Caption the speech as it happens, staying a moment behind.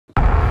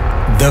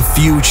The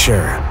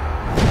future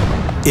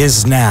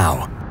is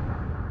now.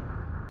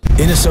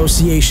 In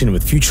association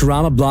with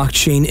Futurama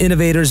Blockchain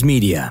Innovators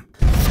Media,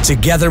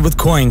 together with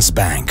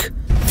Coinsbank,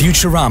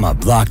 Futurama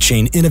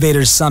Blockchain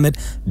Innovators Summit,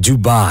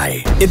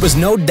 Dubai. It was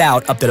no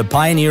doubt up to the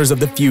pioneers of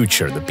the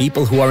future, the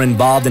people who are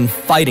involved in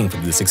fighting for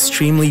this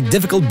extremely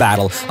difficult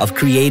battle of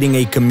creating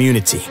a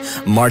community,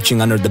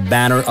 marching under the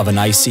banner of an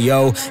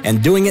ICO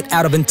and doing it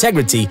out of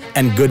integrity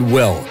and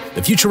goodwill.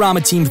 The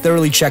Futurama team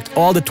thoroughly checked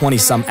all the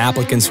 20-some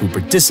applicants who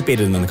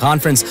participated in the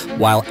conference,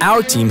 while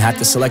our team had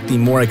to select the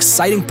more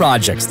exciting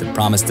projects that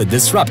promise to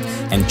disrupt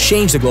and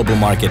change the global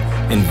market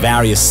in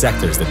various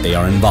sectors that they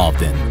are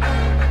involved in.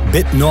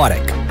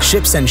 Bitnautic,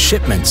 ships and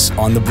shipments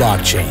on the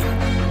blockchain.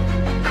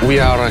 We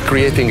are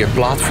creating a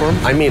platform,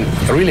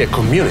 really a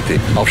community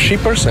of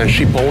shippers and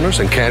ship owners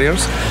and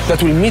carriers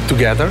that will meet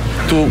together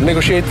to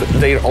negotiate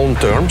their own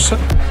terms.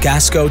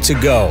 Casco to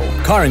Go,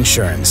 car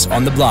insurance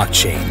on the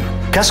blockchain.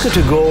 Casco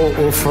to Go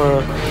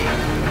offer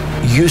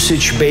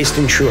usage-based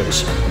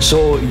insurance,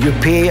 so you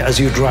pay as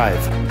you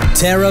drive.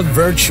 Terra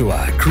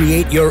Virtua,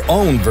 create your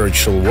own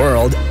virtual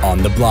world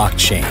on the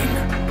blockchain.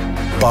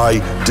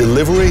 By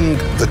delivering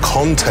the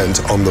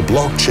content on the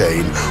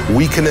blockchain,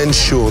 we can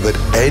ensure that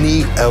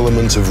any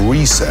element of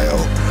resale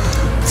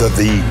that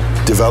the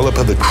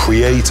developer, the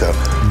creator,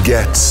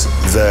 gets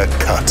their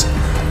cut.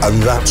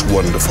 And that's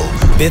wonderful.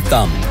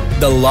 Bithumb,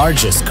 the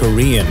largest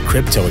Korean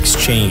crypto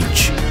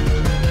exchange.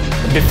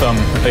 Bithumb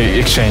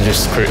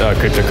exchanges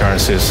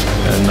cryptocurrencies,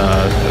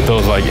 and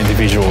those like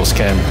individuals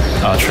can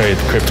trade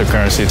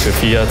cryptocurrency to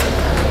fiat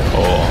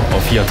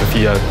or fiat to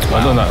fiat. Wow.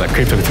 I don't know, like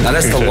crypto to Now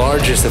that's the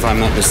largest, if I'm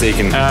not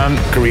mistaken,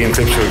 Korean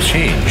crypto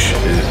exchange.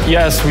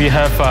 Yes, we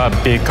have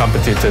big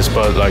competitors,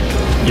 but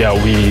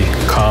we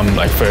come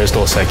like first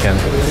or second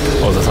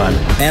all the time.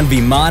 And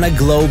Vimana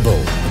Global,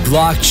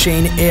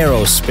 blockchain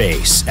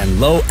aerospace and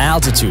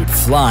low-altitude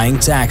flying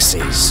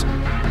taxis.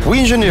 We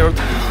engineered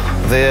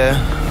the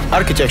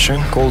architecture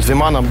called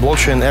Vimana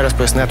Blockchain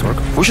Aerospace Network,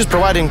 which is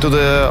providing to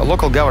the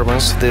local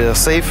governments the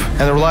safe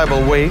and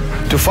reliable way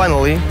to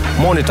finally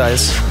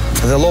monetize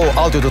the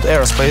low-altitude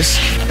aerospace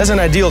as an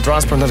ideal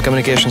transport and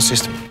communication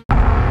system.